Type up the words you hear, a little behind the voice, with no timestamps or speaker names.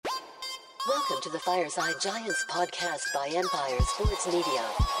Welcome to the Fireside Giants podcast by Empire Sports Media.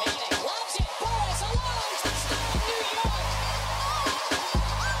 Loves it, balls alone, touchdown, New York!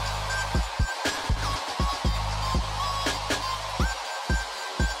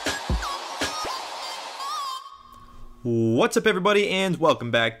 What's up, everybody, and welcome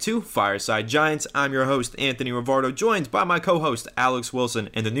back to Fireside Giants. I'm your host, Anthony Rivardo, joined by my co-host, Alex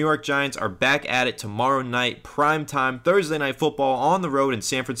Wilson, and the New York Giants are back at it tomorrow night, primetime Thursday Night Football on the road in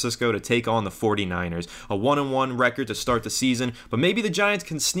San Francisco to take on the 49ers. A 1-1 record to start the season, but maybe the Giants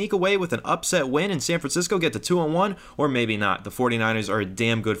can sneak away with an upset win in San Francisco, get to 2-1, or maybe not. The 49ers are a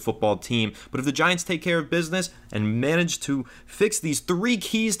damn good football team, but if the Giants take care of business and manage to fix these three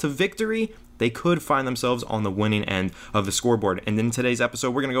keys to victory, they could find themselves on the winning end of the scoreboard. And in today's episode,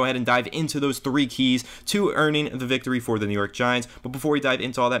 we're going to go ahead and dive into those three keys to earning the victory for the New York Giants. But before we dive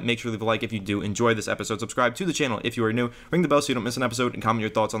into all that, make sure to leave a like if you do enjoy this episode. Subscribe to the channel if you are new. Ring the bell so you don't miss an episode, and comment your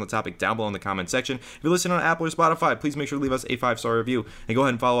thoughts on the topic down below in the comment section. If you're listening on Apple or Spotify, please make sure to leave us a 5-star review. And go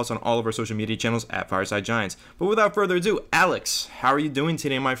ahead and follow us on all of our social media channels at Fireside Giants. But without further ado, Alex, how are you doing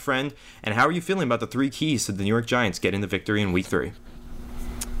today, my friend? And how are you feeling about the three keys to the New York Giants getting the victory in Week 3?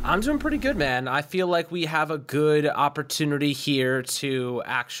 I'm doing pretty good, man. I feel like we have a good opportunity here to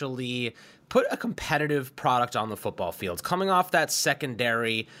actually put a competitive product on the football field. Coming off that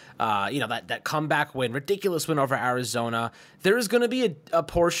secondary, that comeback win, ridiculous win over Arizona, there is going to be a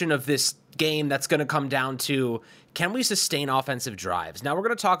portion of this game that's going to come down to, can we sustain offensive drives? Now, we're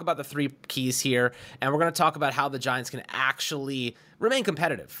going to talk about the three keys here, and we're going to talk about how the Giants can actually remain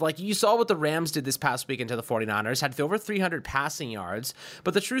competitive. Like you saw what the Rams did this past week into the 49ers, had over 300 passing yards,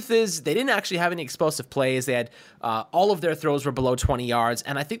 but the truth is they didn't actually have any explosive plays. They had all of their throws were below 20 yards,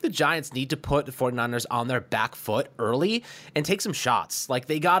 and I think the Giants need to put the 49ers on their back foot early and take some shots. Like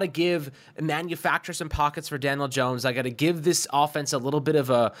they got to manufacture some pockets for Daniel Jones. I got to give this offense a little bit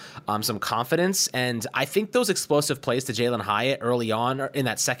of some confidence, and I think those explosive plays to Jalen Hyatt early on in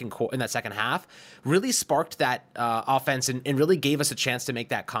that second half really sparked that offense and really gave us a chance to make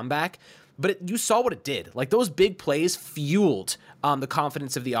that comeback. But you saw what it did. Like those big plays fueled the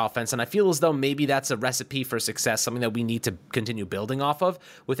confidence of the offense, and I feel as though maybe that's a recipe for success, something that we need to continue building off of.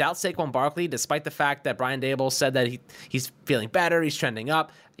 Without Saquon Barkley, despite the fact that Brian Daboll said that he's feeling better, he's trending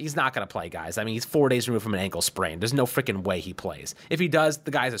up, he's not going to play, guys. I mean, he's 4 days removed from an ankle sprain. There's no freaking way he plays. If he does,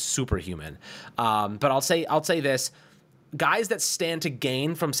 the guy's a superhuman. But I'll say this. Guys that stand to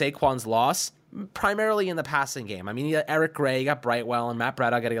gain from Saquon's loss, primarily in the passing game. I mean, you got Eric Gray, you got Brightwell, and Matt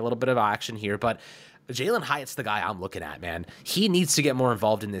Breida getting a little bit of action here, but Jalen Hyatt's the guy I'm looking at, man. He needs to get more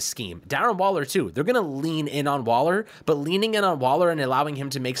involved in this scheme. Darren Waller, too. They're going to lean in on Waller, but leaning in on Waller and allowing him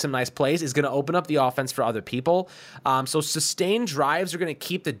to make some nice plays is going to open up the offense for other people. So sustained drives are going to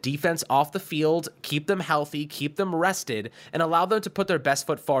keep the defense off the field, keep them healthy, keep them rested, and allow them to put their best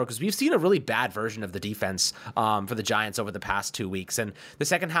foot forward, because we've seen a really bad version of the defense for the Giants over the past 2 weeks. And the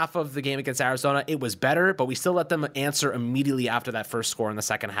second half of the game against Arizona, it was better, but we still let them answer immediately after that first score in the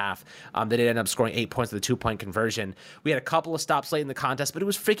second half. They did end up scoring 8 points with the 2-point conversion. We had a couple of stops late in the contest, but it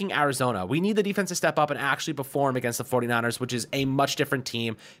was freaking Arizona. We need the defense to step up and actually perform against the 49ers, which is a much different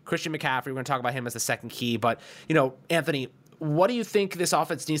team. Christian McCaffrey, we're going to talk about him as the second key, but, Anthony, what do you think this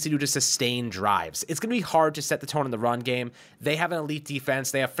offense needs to do to sustain drives? It's going to be hard to set the tone in the run game. They have an elite defense.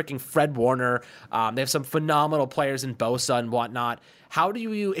 They have freaking Fred Warner. They have some phenomenal players in Bosa and whatnot. How do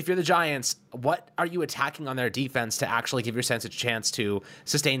you, if you're the Giants, what are you attacking on their defense to actually give yourself a chance to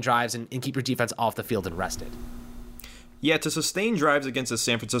sustain drives and keep your defense off the field and rested? Yeah, to sustain drives against the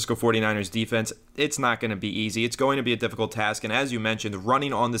San Francisco 49ers defense, it's not going to be easy. It's going to be a difficult task, and as you mentioned,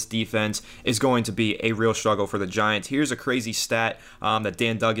 running on this defense is going to be a real struggle for the Giants. Here's a crazy stat that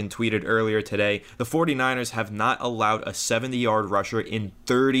Dan Duggan tweeted earlier today. The 49ers have not allowed a 70-yard rusher in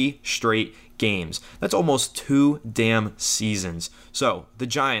 30 straight games. That's almost 2 damn seasons. So the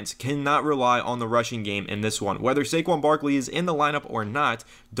Giants cannot rely on the rushing game in this one. Whether Saquon Barkley is in the lineup or not,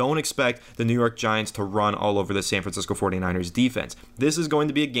 don't expect the New York Giants to run all over the San Francisco 49ers defense. This is going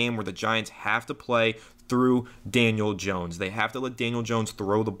to be a game where the Giants have to play through Daniel Jones. They have to let Daniel Jones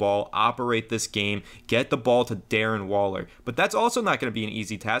throw the ball, operate this game, get the ball to Darren Waller. But that's also not going to be an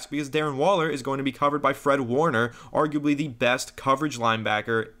easy task, because Darren Waller is going to be covered by Fred Warner, arguably the best coverage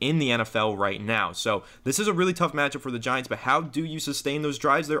linebacker in the NFL right now. So this is a really tough matchup for the Giants, but how do you sustain those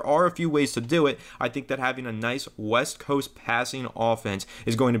drives? There are a few ways to do it. I think that having a nice West Coast passing offense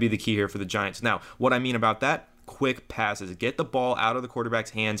is going to be the key here for the Giants. Now, what I mean about that, quick passes. Get the ball out of the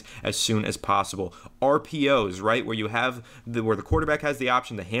quarterback's hands as soon as possible. RPOs, right, where you have where the quarterback has the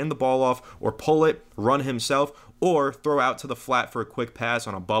option to hand the ball off or pull it, run himself, or throw out to the flat for a quick pass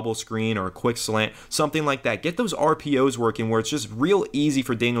on a bubble screen or a quick slant, something like that. Get those RPOs working where it's just real easy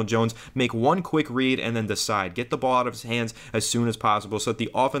for Daniel Jones. Make one quick read and then decide. Get the ball out of his hands as soon as possible so that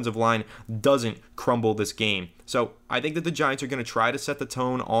the offensive line doesn't crumble this game. So I think that the Giants are going to try to set the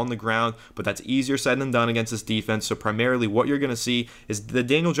tone on the ground, but that's easier said than done against this defense. So primarily what you're going to see is the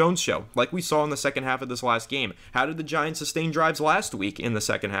Daniel Jones show, like we saw in the second half of this last game. How did the Giants sustain drives last week in the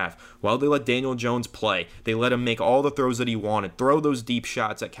second half? Well, they let Daniel Jones play. They let him make all the throws that he wanted, throw those deep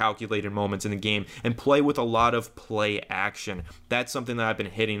shots at calculated moments in the game, and play with a lot of play action. That's something that I've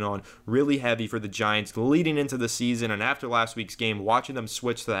been hitting on really heavy for the Giants leading into the season, and after last week's game, watching them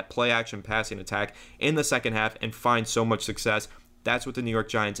switch to that play action passing attack in the second half and find so much success. That's what the New York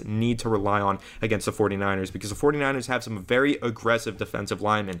Giants need to rely on against the 49ers, because the 49ers have some very aggressive defensive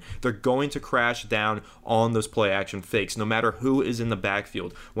linemen. They're going to crash down on those play action fakes, no matter who is in the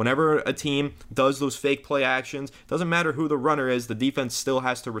backfield. Whenever a team does those fake play actions, doesn't matter who the runner is, the defense still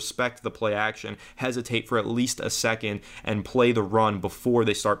has to respect the play action, hesitate for at least a second, and play the run before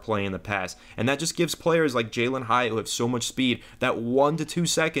they start playing the pass. And that just gives players like Jalen Hyatt, who have so much speed, that 1 to 2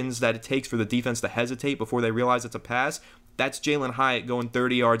 seconds that it takes for the defense to hesitate before they realize it's a pass. That's Jalen Hyatt going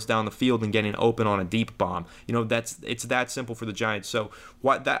 30 yards down the field and getting open on a deep bomb. It's that simple for the Giants. So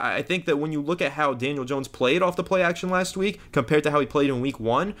I think that when you look at how Daniel Jones played off the play action last week compared to how he played in week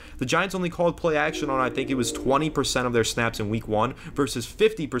 1, the Giants only called play action on, I think it was 20% of their snaps in week 1 versus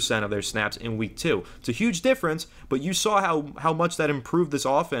 50% of their snaps in week 2. It's a huge difference, but you saw how much that improved this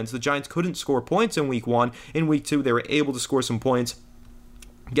offense. The Giants couldn't score points in week 1. In week 2, they were able to score some points,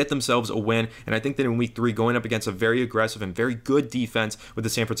 get themselves a win. And I think that in week 3, going up against a very aggressive and very good defense with the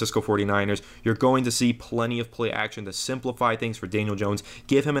San Francisco 49ers, you're going to see plenty of play action to simplify things for Daniel Jones,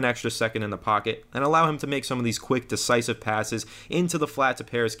 give him an extra second in the pocket, and allow him to make some of these quick, decisive passes into the flat to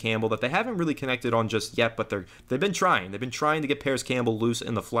Paris Campbell that they haven't really connected on just yet, but they've been trying. They've been trying to get Paris Campbell loose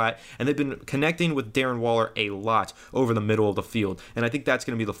in the flat, and they've been connecting with Darren Waller a lot over the middle of the field. And I think that's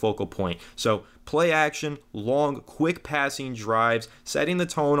going to be the focal point. So play action, long, quick passing drives, setting the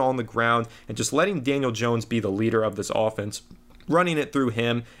tone on the ground, and just letting Daniel Jones be the leader of this offense, running it through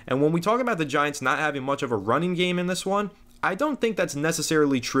him. And when we talk about the Giants not having much of a running game in this one, I don't think that's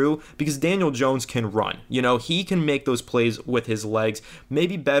necessarily true because Daniel Jones can run. He can make those plays with his legs,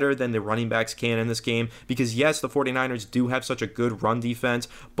 maybe better than the running backs can in this game because, yes, the 49ers do have such a good run defense,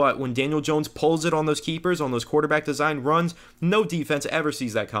 but when Daniel Jones pulls it on those keepers, on those quarterback designed runs, no defense ever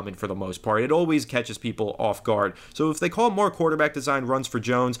sees that coming for the most part. It always catches people off guard. So if they call more quarterback designed runs for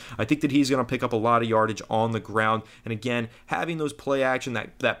Jones, I think that he's going to pick up a lot of yardage on the ground. And again, having those play action,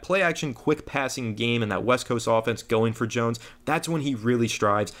 that play action quick passing game and that West Coast offense going for Jones, that's when he really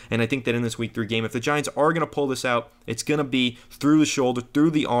strives. And I think that in this week 3 game, if the Giants are going to pull this out, it's going to be through the shoulder,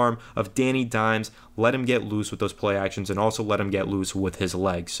 through the arm of Danny Dimes. Let him get loose with those play actions and also let him get loose with his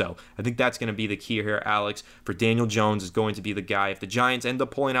legs. So I think that's going to be the key here, Alex, for Daniel Jones is going to be the guy. If the Giants end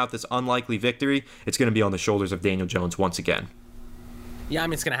up pulling out this unlikely victory, it's going to be on the shoulders of Daniel Jones once again. Yeah,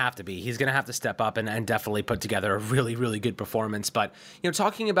 it's going to have to be. He's going to have to step up and definitely put together a really, really good performance. But,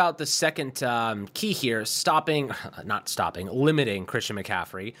 talking about the second key here, limiting Christian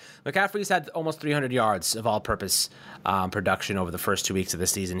McCaffrey. McCaffrey's had almost 300 yards of all-purpose production over the first 2 weeks of the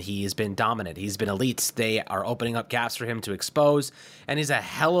season. He has been dominant. He's been elite. They are opening up gaps for him to expose, and he's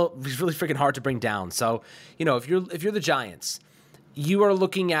really freaking hard to bring down. So, if you're the Giants, you are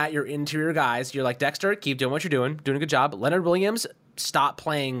looking at your interior guys. You're like, Dexter, keep doing what you're doing a good job. Leonard Williams, stop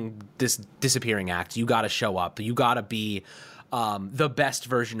playing this disappearing act. You got to show up. You got to be the best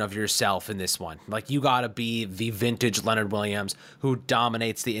version of yourself in this one. Like, you got to be the vintage Leonard Williams who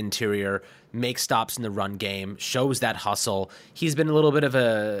dominates the interior, makes stops in the run game, shows that hustle. He's been a little bit of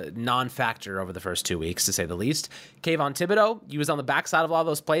a non-factor over the first 2 weeks, to say the least. Kayvon Thibodeau, he was on the backside of a lot of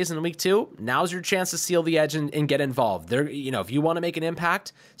those plays in week 2. Now's your chance to seal the edge and get involved. If you want to make an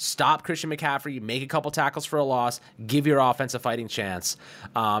impact, stop Christian McCaffrey, make a couple tackles for a loss, give your offense a fighting chance.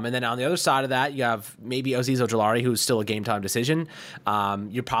 And then on the other side of that, you have maybe Azeez Ojulari, who's still a game-time decision.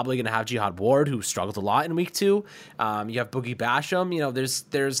 You're probably going to have Jihad Ward, who struggled a lot in week 2. You have Boogie Basham.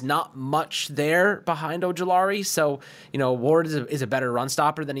 There's not much there behind Ojulari. So, Ward is a better run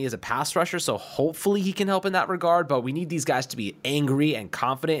stopper than he is a pass rusher. So hopefully he can help in that regard. But we need these guys to be angry and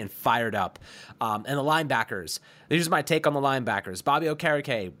confident and fired up. And the linebackers. Here's my take on the linebackers. Bobby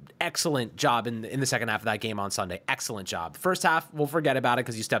Okereke, excellent job in the second half of that game on Sunday. Excellent job. First half, we'll forget about it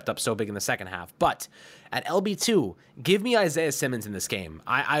because you stepped up so big in the second half. But at LB2, give me Isaiah Simmons in this game.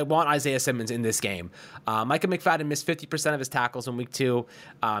 I want Isaiah Simmons in this game. Micah McFadden missed 50% of his tackles in week 2.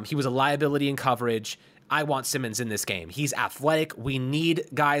 He was a liability in coverage. I want Simmons in this game. He's athletic. We need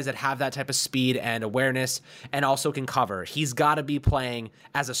guys that have that type of speed and awareness and also can cover. He's got to be playing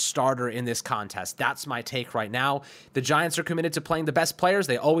as a starter in this contest. That's my take right now. The Giants are committed to playing the best players.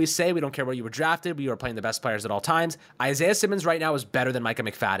 They always say, we don't care where you were drafted, we are playing the best players at all times. Isaiah Simmons right now is better than Micah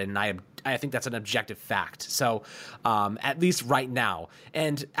McFadden, and I think that's an objective fact. So at least right now.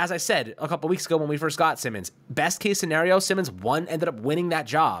 And as I said a couple weeks ago when we first got Simmons, best case scenario, Simmons ended up winning that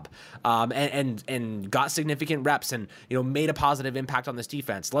job and got significant reps and made a positive impact on this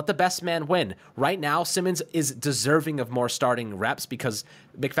defense. Let the best man win. Right now, Simmons is deserving of more starting reps because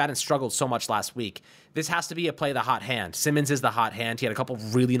McFadden struggled so much last week. This has to be a play the hot hand. Simmons is the hot hand. He had a couple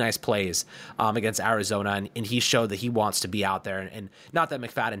really nice plays against Arizona, and he showed that he wants to be out there. And not that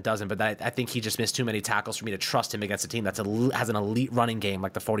McFadden doesn't, but I think he just missed too many tackles for me to trust him against a team that has an elite running game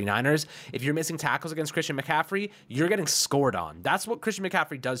like the 49ers. If you're missing tackles against Christian McCaffrey, you're getting scored on. That's what Christian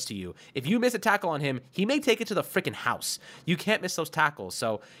McCaffrey does to you. If you miss a tackle on him, he may take it to the freaking house. You can't miss those tackles.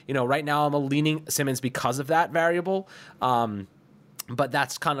 So, right now I'm leaning Simmons because of that variable. But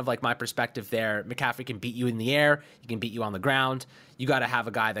that's kind of like my perspective there. McCaffrey can beat you in the air. He can beat you on the ground. You got to have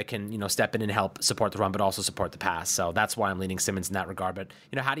a guy that can, step in and help support the run, but also support the pass. So that's why I'm leaning Simmons in that regard. But,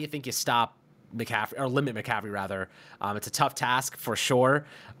 how do you think you stop McCaffrey, or limit McCaffrey rather? It's a tough task for sure.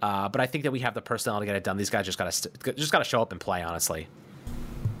 But I think that we have the personnel to get it done. These guys just got to show up and play, honestly.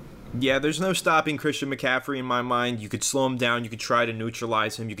 Yeah, there's no stopping Christian McCaffrey in my mind. You could slow him down. You could try to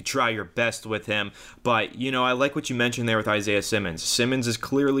neutralize him. You could try your best with him. But, I like what you mentioned there with Isaiah Simmons. Simmons is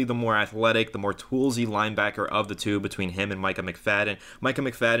clearly the more athletic, the more toolsy linebacker of the two between him and Micah McFadden. Micah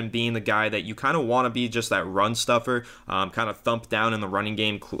McFadden being the guy that you kind of want to be just that run stuffer, kind of thump down in the running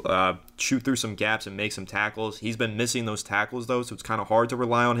game, shoot through some gaps and make some tackles. He's been missing those tackles, though, so it's kind of hard to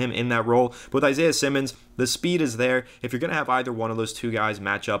rely on him in that role. But with Isaiah Simmons, the speed is there. If you're going to have either one of those two guys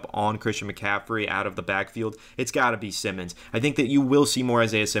match up on Christian McCaffrey out of the backfield, it's got to be Simmons. I think that you will see more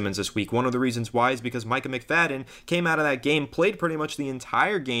Isaiah Simmons this week. One of the reasons why is because Micah McFadden came out of that game, played pretty much the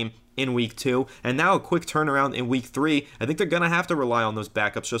entire game in week 2, and now a quick turnaround in week 3. I think they're going to have to rely on those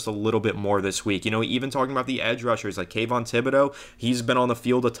backups just a little bit more this week. Even talking about the edge rushers like Kayvon Thibodeau, he's been on the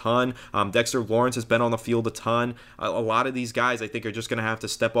field a ton. Dexter Lawrence has been on the field a ton. A lot of these guys I think are just going to have to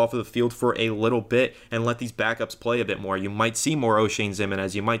step off of the field for a little bit and let these backups play a bit more. You might see more O'Shane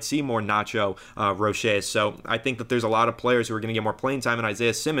Ximines. You might see more Nacho Roches. So I think that there's a lot of players who are going to get more playing time, and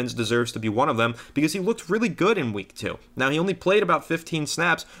Isaiah Simmons deserves to be one of them because he looked really good in week 2. Now, he only played about 15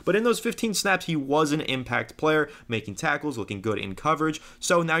 snaps, but in those 15 snaps, he was an impact player, making tackles, looking good in coverage.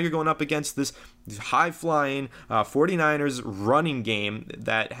 So now you're going up against this high-flying 49ers running game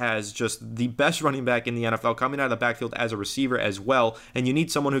that has just the best running back in the NFL coming out of the backfield as a receiver as well, and you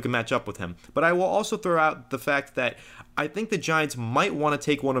need someone who can match up with him. But I will also throw out the fact that I think the Giants might want to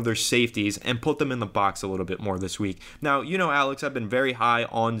take one of their safeties and put them in the box a little bit more this week. Now, Alex, I've been very high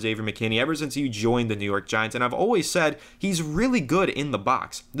on Xavier McKinney ever since he joined the New York Giants, and I've always said he's really good in the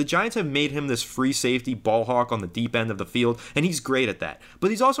box. The Giants have made him this free safety ball hawk on the deep end of the field, and he's great at that. But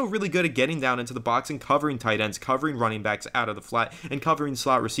he's also really good at getting down into the box and covering tight ends, covering running backs out of the flat, and covering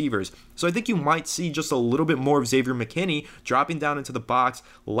slot receivers. So I think you might see just a little bit more of Xavier McKinney dropping down into the box,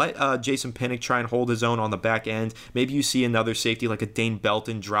 let Jason Pinnock try and hold his own on the back end. Maybe you see another safety like a Dane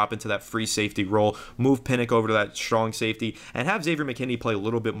Belton drop into that free safety role, move Pinnock over to that strong safety, and have Xavier McKinney play a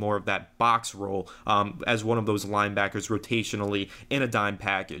little bit more of that box role as one of those linebackers rotationally in a dime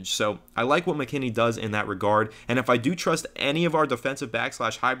package. So I like what McKinney does in that regard, and if I do trust any of our defensive back /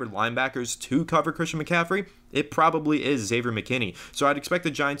 hybrid linebackers to cover Christian McCaffrey, it probably is Xavier McKinney. So I'd expect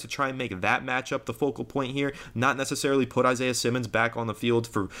the Giants to try and make that matchup the focal point here, not necessarily put Isaiah Simmons back on the field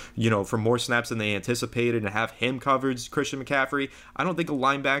for more snaps than they anticipated and have him covered Christian McCaffrey. I don't think a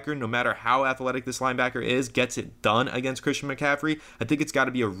linebacker, no matter how athletic this linebacker is, gets it done against Christian McCaffrey. I think it's got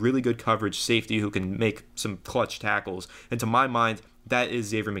to be a really good coverage safety who can make some clutch tackles. And to my mind, that is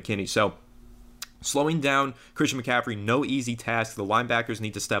Xavier McKinney. So slowing down Christian McCaffrey, no easy task. The linebackers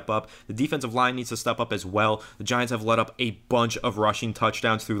need to step up. The defensive line needs to step up as well. The Giants have let up a bunch of rushing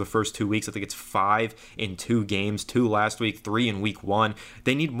touchdowns through the first 2 weeks. I think it's 5 in 2 games, 2 last week, 3 in week 1.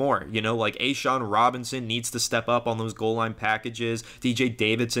 They need more. Like A'Shawn Robinson needs to step up on those goal line packages. DJ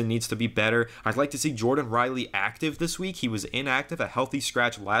Davidson needs to be better. I'd like to see Jordan Riley active this week. He was inactive, a healthy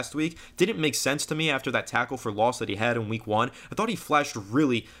scratch last week. Didn't make sense to me after that tackle for loss that he had in week 1. I thought he flashed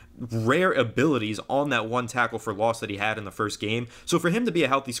really rare abilities on that one tackle for loss that he had in the first game. So for him to be a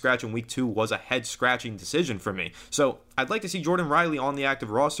healthy scratch in week 2 was a head-scratching decision for me. So I'd like to see Jordan Riley on the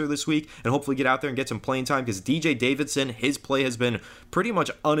active roster this week and hopefully get out there and get some playing time, because DJ Davidson, his play has been pretty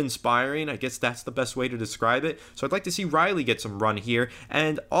much uninspiring. I guess that's the best way to describe it. So I'd like to see Riley get some run here.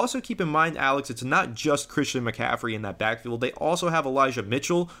 And also keep in mind, Alex, it's not just Christian McCaffrey in that backfield. They also have Elijah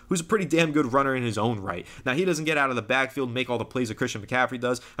Mitchell, who's a pretty damn good runner in his own right. Now, he doesn't get out of the backfield and make all the plays that Christian McCaffrey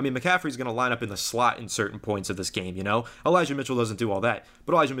does. I mean, McCaffrey's going to line up in the slot in certain points of this game, you know? Elijah Mitchell doesn't do all that.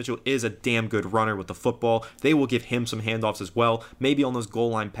 But Elijah Mitchell is a damn good runner with the football. They will give him some handoffs as well. Maybe on those goal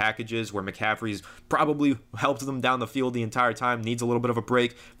line packages where McCaffrey's probably helped them down the field the entire time, needs a little bit of a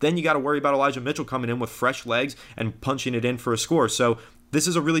break. Then you got to worry about Elijah Mitchell coming in with fresh legs and punching it in for a score. So this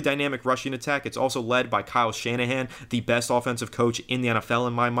is a really dynamic rushing attack. It's also led by Kyle Shanahan, the best offensive coach in the NFL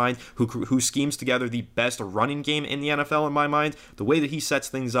in my mind, who schemes together the best running game in the NFL in my mind. The way that he sets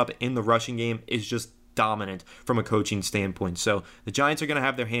things up in the rushing game is just dominant from a coaching standpoint. So the Giants are going to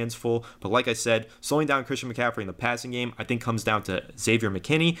have their hands full, but like I said, slowing down Christian McCaffrey in the passing game I think comes down to Xavier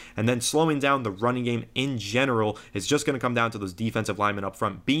McKinney, and then slowing down the running game in general is just going to come down to those defensive linemen up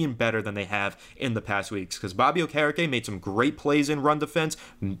front being better than they have in the past weeks, because Bobby Okereke made some great plays in run defense,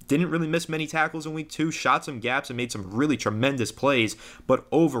 didn't really miss many tackles in week 2, shot some gaps and made some really tremendous plays, but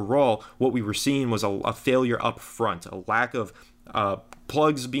overall what we were seeing was a failure up front, a lack of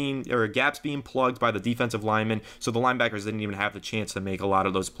gaps being plugged by the defensive linemen, so the linebackers didn't even have the chance to make a lot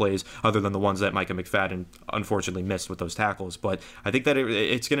of those plays other than the ones that Micah McFadden unfortunately missed with those tackles. But I think that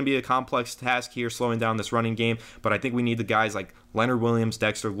it's going to be a complex task here slowing down this running game, but I think we need the guys like Leonard Williams,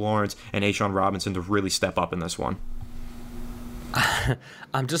 Dexter Lawrence, and A'Shawn Robinson to really step up in this one.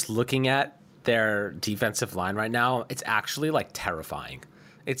 I'm just looking at their defensive line right now. It's actually like terrifying.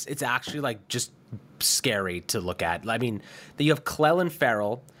 It's actually like just scary to look at. I mean, you have Clelin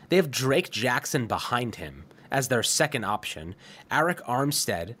Ferrell. They have Drake Jackson behind him as their second option. Arik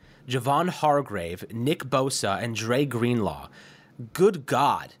Armstead, Javon Hargrave, Nick Bosa, and Dre Greenlaw. Good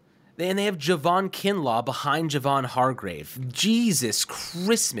God. And they have Javon Kinlaw behind Javon Hargrave. Jesus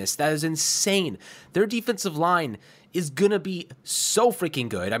Christmas, that is insane. Their defensive line is going to be so freaking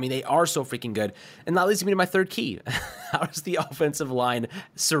good. I mean, they are so freaking good. And that leads me to my third key. How does the offensive line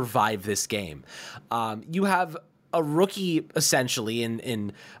survive this game? You have a rookie, essentially,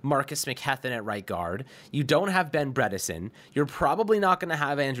 in Marcus McHethan at right guard. You don't have Ben Bredesen. You're probably not going to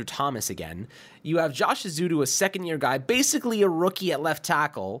have Andrew Thomas again. You have Josh Ezeudu, a second-year guy, basically a rookie at left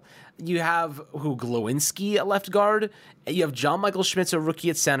tackle. You have Glowinski at left guard. You have John Michael Schmitz, a rookie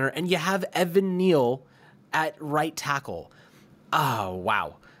at center. And you have Evan Neal at right tackle. Oh,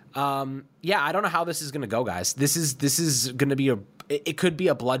 wow. Yeah, I don't know how this is going to go, guys. This is going to be it could be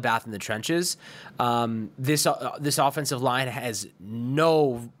a bloodbath in the trenches. This offensive line has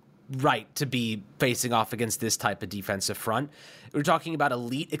no right to be facing off against this type of defensive front. We're talking about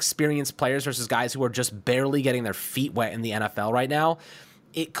elite experienced players versus guys who are just barely getting their feet wet in the NFL right now.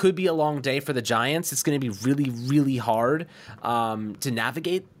 It could be a long day for the Giants. It's going to be really, really hard to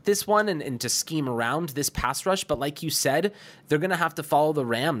navigate this one and to scheme around this pass rush. But like you said, they're going to have to follow the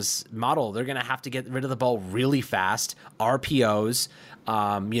Rams model. They're going to have to get rid of the ball really fast, RPOs,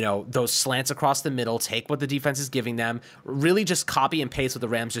 those slants across the middle, take what the defense is giving them, really just copy and paste what the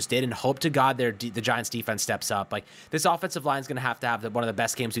Rams just did, and hope to God the Giants defense steps up. Like, this offensive line is going to have one of the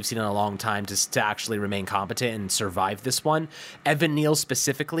best games we've seen in a long time to actually remain competent and survive this one. Evan Neal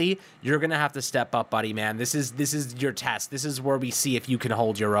specifically, you're going to have to step up, buddy, man. This is your test. This is where we see if you can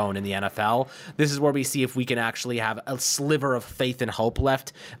hold your own in the NFL. This is where we see if we can actually have a sliver of faith and hope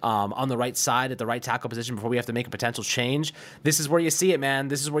left on the right side at the right tackle position before we have to make a potential change. This is where you see it, man.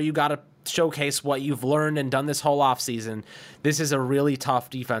 This is where you got to showcase what you've learned and done this whole offseason. This is a really tough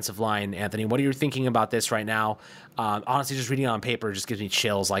defensive line, Anthony. What are you thinking about this right now? Honestly, just reading it on paper just gives me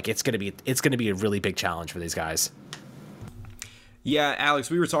chills. Like, it's gonna be a really big challenge for these guys. Yeah,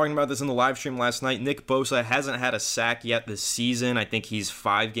 Alex, we were talking about this in the live stream last night. Nick Bosa hasn't had a sack yet this season. I think he's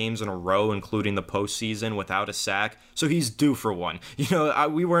 5 games in a row, including the postseason, without a sack. So he's due for one.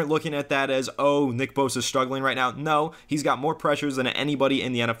 We weren't looking at that as, Nick Bosa's struggling right now. No, he's got more pressures than anybody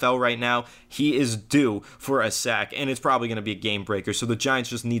in the NFL right now. He is due for a sack, and it's probably going to be a game breaker. So the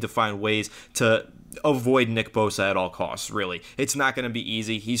Giants just need to find ways to avoid Nick Bosa at all costs, really. It's not going to be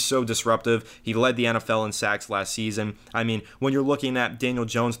easy. He's so disruptive. He led the NFL in sacks last season. I mean, when you're looking at Daniel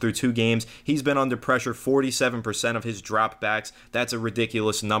Jones through 2 games, he's been under pressure 47% of his dropbacks. That's a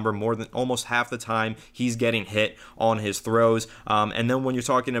ridiculous number. More than almost half the time he's getting hit on his throws. And then when you're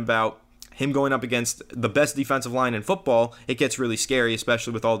talking about him going up against the best defensive line in football, it gets really scary,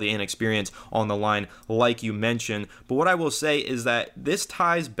 especially with all the inexperience on the line, like you mentioned. But what I will say is that this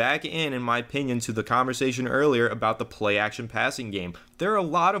ties back in my opinion, to the conversation earlier about the play-action passing game. there are a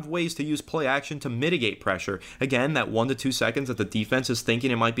lot of ways to use play action to mitigate pressure. Again, that 1 to 2 seconds that the defense is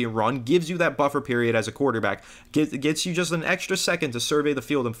thinking it might be a run gives you that buffer period as a quarterback. Gets you just an extra second to survey the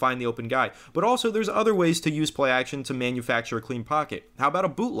field and find the open guy. But also, there's other ways to use play action to manufacture a clean pocket. How about a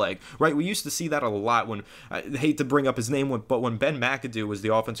bootleg, right? We used to see that a lot when, I hate to bring up his name, but when Ben McAdoo was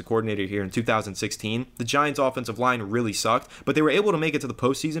the offensive coordinator here in 2016, the Giants' offensive line really sucked, but they were able to make it to the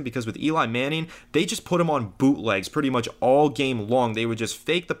postseason because with Eli Manning, they just put him on bootlegs pretty much all game long. They would just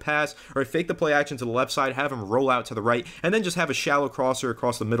fake the pass or fake the play action to the left side, have him roll out to the right, and then just have a shallow crosser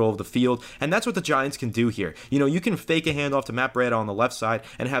across the middle of the field. And that's what the Giants can do here. You know, you can fake a handoff to Matt Breida on the left side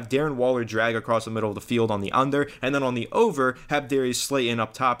and have Darren Waller drag across the middle of the field on the under, and then on the over, have Darius Slayton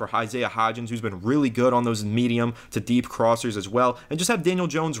up top or Isaiah Hodgins, who's been really good on those medium to deep crossers as well, and just have Daniel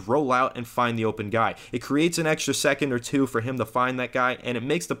Jones roll out and find the open guy. It creates an extra second or two for him to find that guy, and it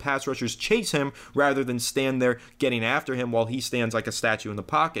makes the pass rushers chase him rather than stand there getting after him while he stands like a statue in the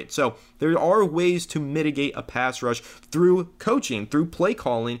pocket. So there are ways to mitigate a pass rush through coaching, through play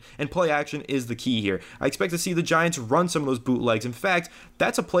calling, and play action is the key here. I expect to see the Giants run some of those bootlegs. In fact,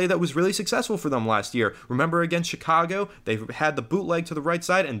 that's a play that was really successful for them last year. Remember against Chicago, they had the bootleg to the right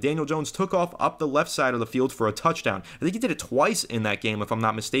side, and Daniel Jones took off up the left side of the field for a touchdown. I think he did it twice in that game, if I'm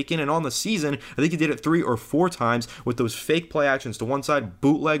not mistaken, and on the season, I think he did it 3 or 4 times with those fake play actions to one side,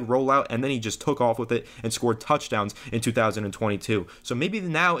 bootleg, rollout, and then he just took off with it and scored touchdowns in 2022. So maybe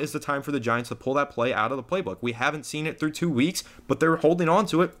now is the time for the Giants to pull that play out of the playbook. We haven't seen it through 2 weeks, but they're holding on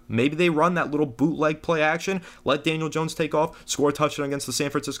to it. Maybe they run that little bootleg play action, let Daniel Jones take off, score a touchdown against the San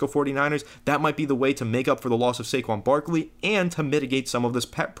Francisco 49ers. That might be the way to make up for the loss of Saquon Barkley and to mitigate some of this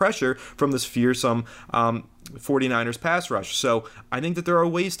pressure from this fearsome 49ers pass rush. So I think that there are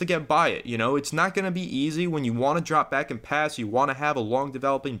ways to get by it. You know, it's not going to be easy when you want to drop back and pass. You want to have a long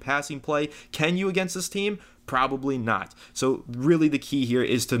developing passing play. Can you against this team? Probably not. So really the key here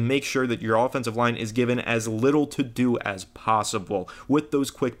is to make sure that your offensive line is given as little to do as possible with those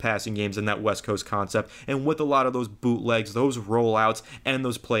quick passing games and that West Coast concept, and with a lot of those bootlegs, those rollouts, and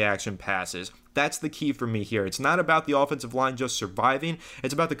those play action passes. That's the key for me here. It's not about the offensive line just surviving.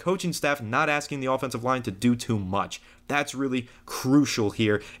 It's about the coaching staff not asking the offensive line to do too much. That's really crucial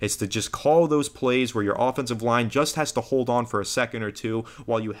here, is to just call those plays where your offensive line just has to hold on for a second or two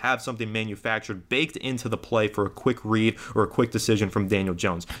while you have something manufactured, baked into the play for a quick read or a quick decision from Daniel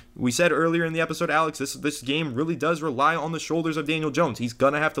Jones. We said earlier in the episode, Alex, this game really does rely on the shoulders of Daniel Jones. He's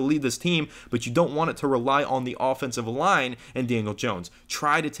going to have to lead this team, but you don't want it to rely on the offensive line and Daniel Jones.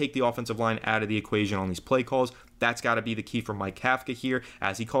 Try to take the offensive line out of the equation on these play calls. That's got to be the key for Mike Kafka here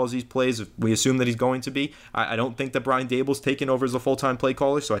as he calls these plays. We assume that he's going to be. I don't think that Brian Daboll's taken over as a full-time play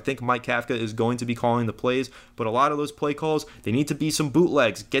caller, so I think Mike Kafka is going to be calling the plays. But a lot of those play calls, they need to be some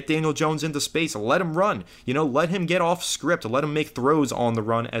bootlegs. Get Daniel Jones into space. Let him run. You know, let him get off script. Let him make throws on the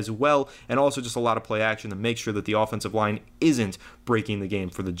run as well. And also just a lot of play action to make sure that the offensive line isn't breaking the game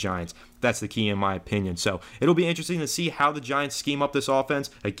for the Giants. That's the key in my opinion. So it'll be interesting to see how the Giants scheme up this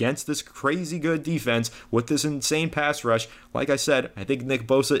offense against this crazy good defense with this insane pass rush. Like I said, I think Nick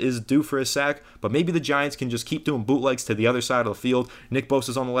Bosa is due for a sack, but maybe the Giants can just keep doing bootlegs to the other side of the field. Nick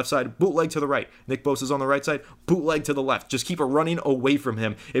Bosa's on the left side, bootleg to the right. Nick Bosa's on the right side, bootleg to the left. Just keep running away from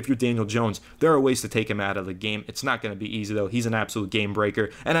him if you're Daniel Jones. There are ways to take him out of the game. It's not going to be easy, though. He's an absolute game breaker,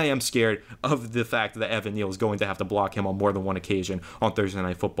 and I am scared of the fact that Evan Neal is going to have to block him on more than one occasion on Thursday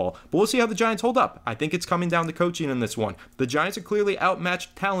Night Football. But we'll see how the Giants hold up. I think it's coming down to coaching in this one. The Giants are clearly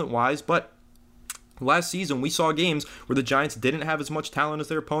outmatched talent-wise, but last season, we saw games where the Giants didn't have as much talent as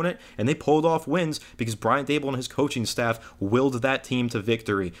their opponent, and they pulled off wins because Brian Daboll and his coaching staff willed that team to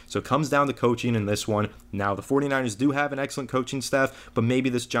victory. So it comes down to coaching in this one. Now, the 49ers do have an excellent coaching staff, but maybe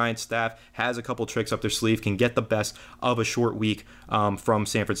this Giants staff has a couple tricks up their sleeve, can get the best of a short week from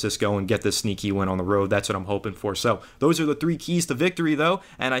San Francisco and get this sneaky win on the road. That's what I'm hoping for. So those are the 3 keys to victory, though,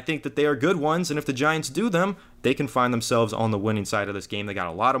 and I think that they are good ones, and if the Giants do them, they can find themselves on the winning side of this game. They got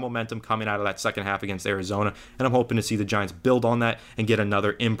a lot of momentum coming out of that second half against Arizona, and I'm hoping to see the Giants build on that and get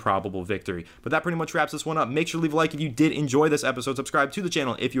another improbable victory. But that pretty much wraps this one up. Make sure to leave a like if you did enjoy this episode. Subscribe to the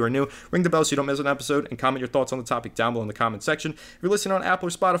channel if you are new. Ring the bell so you don't miss an episode, and comment your thoughts on the topic down below in the comment section. If you're listening on Apple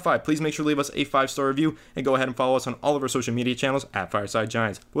or Spotify, please make sure to leave us a 5-star review, and go ahead and follow us on all of our social media channels at Fireside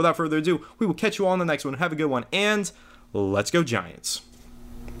Giants. But without further ado, we will catch you all on the next one. Have a good one, and let's go Giants.